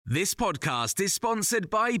This podcast is sponsored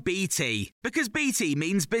by BT, because BT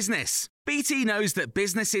means business. BT knows that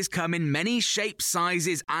businesses come in many shapes,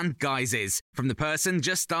 sizes and guises, from the person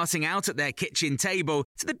just starting out at their kitchen table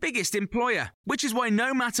to the biggest employer, which is why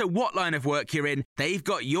no matter what line of work you're in, they've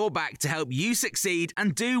got your back to help you succeed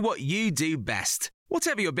and do what you do best.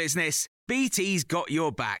 Whatever your business, BT's got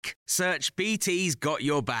your back. Search BT's got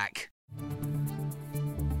your back.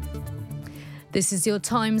 This is your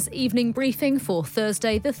Times evening briefing for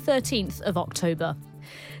Thursday, the 13th of October.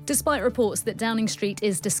 Despite reports that Downing Street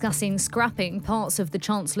is discussing scrapping parts of the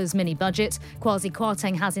Chancellor's mini-budget, Kwasi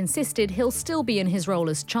Kwarteng has insisted he'll still be in his role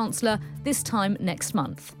as Chancellor, this time next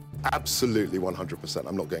month. Absolutely 100%.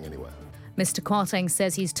 I'm not going anywhere. Mr Kwarteng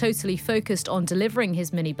says he's totally focused on delivering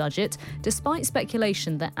his mini-budget, despite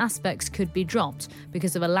speculation that aspects could be dropped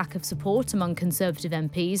because of a lack of support among Conservative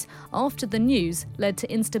MPs after the news led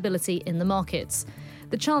to instability in the markets.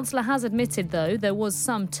 The Chancellor has admitted, though, there was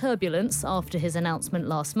some turbulence after his announcement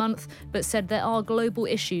last month, but said there are global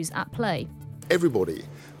issues at play. Everybody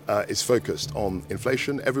is focused on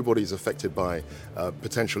inflation. Everybody's affected by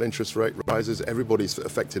potential interest rate rises. Everybody's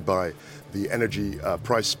affected by the energy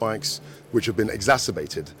price spikes, which have been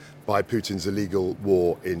exacerbated by Putin's illegal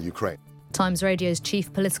war in Ukraine. Times Radio's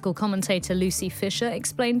chief political commentator Lucy Fisher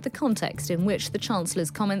explained the context in which the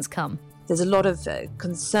Chancellor's comments come. There's a lot of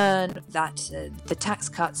concern that the tax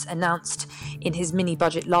cuts announced in his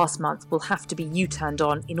mini-budget last month will have to be U-turned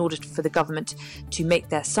on in order for the government to make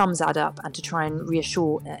their sums add up and to try and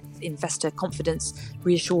reassure investor confidence,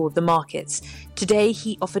 reassure the markets. Today,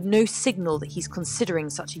 he offered no signal that he's considering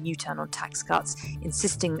such a U-turn on tax cuts,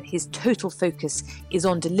 insisting that his total focus is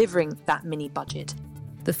on delivering that mini-budget.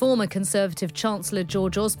 The former Conservative Chancellor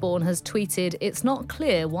George Osborne has tweeted, "It's not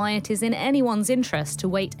clear why it is in anyone's interest to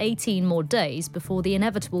wait 18 more days before the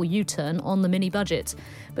inevitable U-turn on the mini-budget."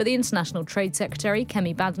 But the International Trade Secretary,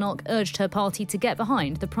 Kemi Badenoch, urged her party to get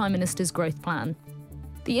behind the Prime Minister's growth plan.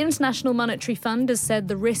 The International Monetary Fund has said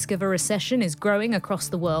the risk of a recession is growing across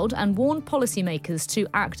the world and warned policymakers to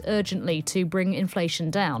act urgently to bring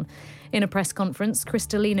inflation down. In a press conference,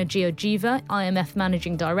 Kristalina Georgieva, IMF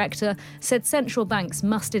Managing Director, said central banks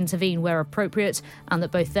must intervene where appropriate and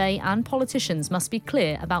that both they and politicians must be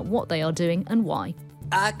clear about what they are doing and why.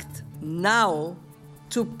 Act now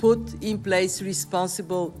to put in place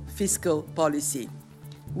responsible fiscal policy.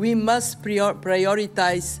 We must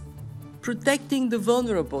prioritize protecting the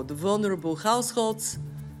vulnerable households,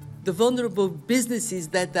 the vulnerable businesses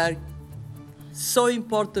that are so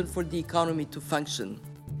important for the economy to function.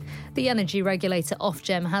 The energy regulator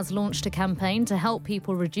Ofgem has launched a campaign to help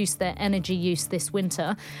people reduce their energy use this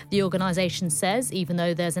winter. The organisation says even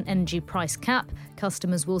though there's an energy price cap,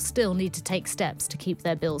 customers will still need to take steps to keep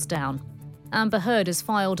their bills down. Amber Heard has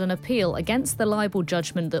filed an appeal against the libel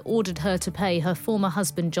judgment that ordered her to pay her former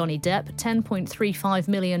husband Johnny Depp $10.35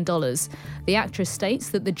 million. The actress states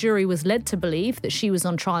that the jury was led to believe that she was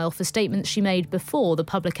on trial for statements she made before the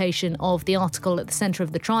publication of the article at the centre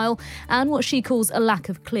of the trial and what she calls a lack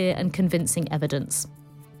of clear and convincing evidence.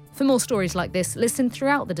 For more stories like this, listen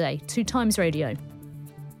throughout the day to Times Radio.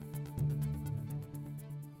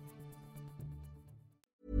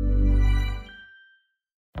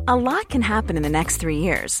 A lot can happen in the next 3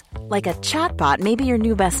 years. Like a chatbot may be your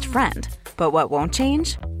new best friend. But what won't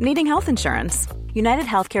change? Needing health insurance. United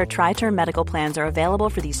Healthcare Tri-Term Medical Plans are available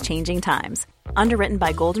for these changing times. Underwritten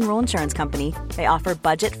by Golden Rule Insurance Company, they offer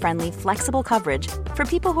budget-friendly, flexible coverage for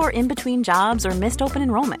people who are in between jobs or missed open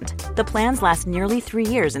enrollment. The plans last nearly 3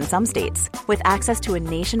 years in some states, with access to a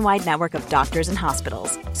nationwide network of doctors and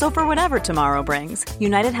hospitals. So for whatever tomorrow brings,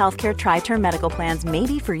 United Healthcare Tri-Term Medical Plans may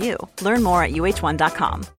be for you. Learn more at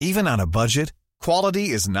uh1.com. Even on a budget, quality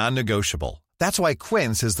is non-negotiable. That's why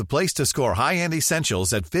Quince is the place to score high-end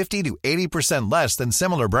essentials at 50 to 80% less than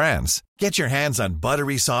similar brands. Get your hands on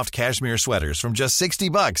buttery soft cashmere sweaters from just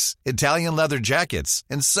 $60, Italian leather jackets,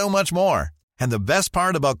 and so much more. And the best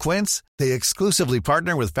part about Quince, they exclusively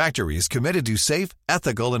partner with factories committed to safe,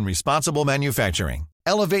 ethical, and responsible manufacturing.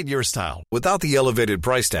 Elevate your style without the elevated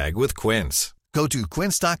price tag with Quince. Go to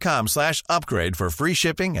quince.com/upgrade for free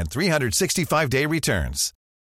shipping and 365-day returns.